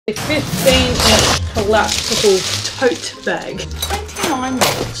A 15-inch collapsible tote bag.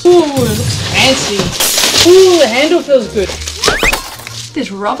 $29. Ooh, it looks fancy. Ooh, the handle feels good.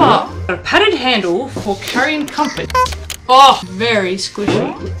 This rubber. A padded handle for carrying comfort. Oh, very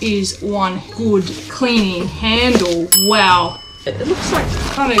squishy. Is one good cleaning handle. Wow. It looks like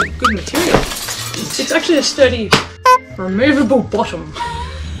kind of good material. It's actually a sturdy, removable bottom.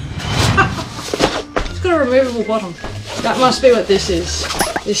 It's got a removable bottom. That must be what this is.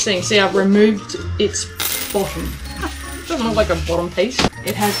 This thing. See, I've removed its bottom. It doesn't look like a bottom piece.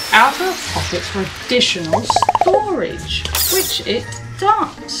 It has outer pockets for additional storage, which it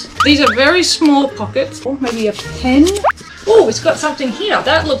does. These are very small pockets, or maybe a pen. Oh, it's got something here.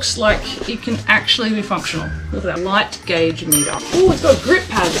 That looks like it can actually be functional. Look at that light gauge meter. Oh, it's got grip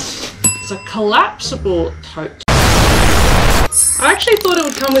pads. It's a collapsible tote. I actually thought it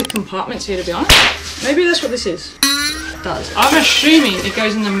would come with compartments here, to be honest. Maybe that's what this is. It does. I'm assuming it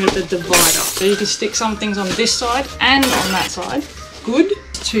goes in the middle of the divider. So you can stick some things on this side and on that side. Good.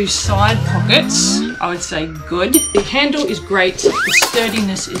 2 side pockets, I would say good. The handle is great, the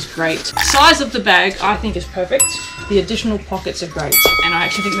sturdiness is great. Size of the bag I think is perfect. The additional pockets are great, and I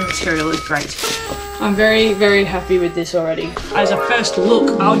actually think the material is great. I'm very, very happy with this already. As a first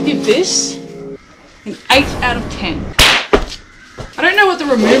look, I would give this an 8 out of 10. I don't know what the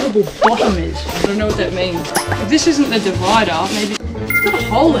removable bottom is. I don't know what that means. If this isn't the divider, maybe it's got a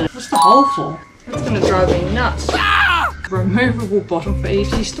hole in it. What's the hole for? That's gonna drive me nuts. Removable bottom for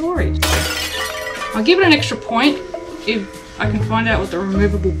easy storage. I'll give it an extra point if I can find out what the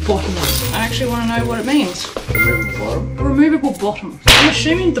removable bottom is. I actually want to know what it means. Removable bottom? Removable bottom. I'm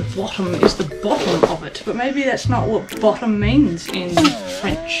assuming the bottom is the bottom of it, but maybe that's not what bottom means in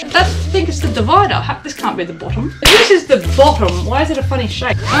French. I think it's the divider. This can't be the bottom. If this is the bottom, why is it a funny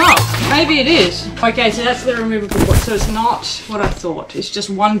shape? Oh, maybe it is. Okay, so that's the removable bottom. So it's not what I thought. It's just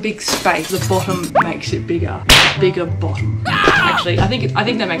one big space. The bottom makes it bigger. Bigger bottom. Actually, I think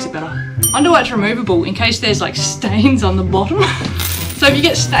that makes it better. I wonder why it's removable in case there's like stains on the bottom. So if you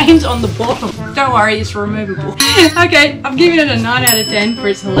get stains on the bottom, don't worry, it's removable. Okay, I'm giving it a 9 out of 10 for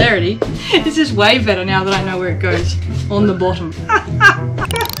its hilarity. This is way better now that I know where it goes. On the bottom.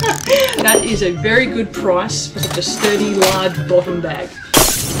 That is a very good price for such a sturdy, large bottom bag.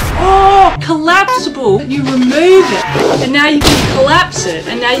 Oh, collapsible. You remove it, and now you can collapse it,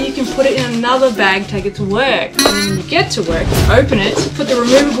 and now you can put it in another bag, take it to work. And then when you get to work, open it, put the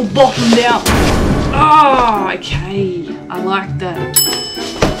removable bottom down. Oh, okay. I like that.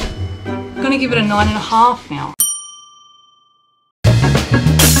 I'm gonna give it a 9.5 now.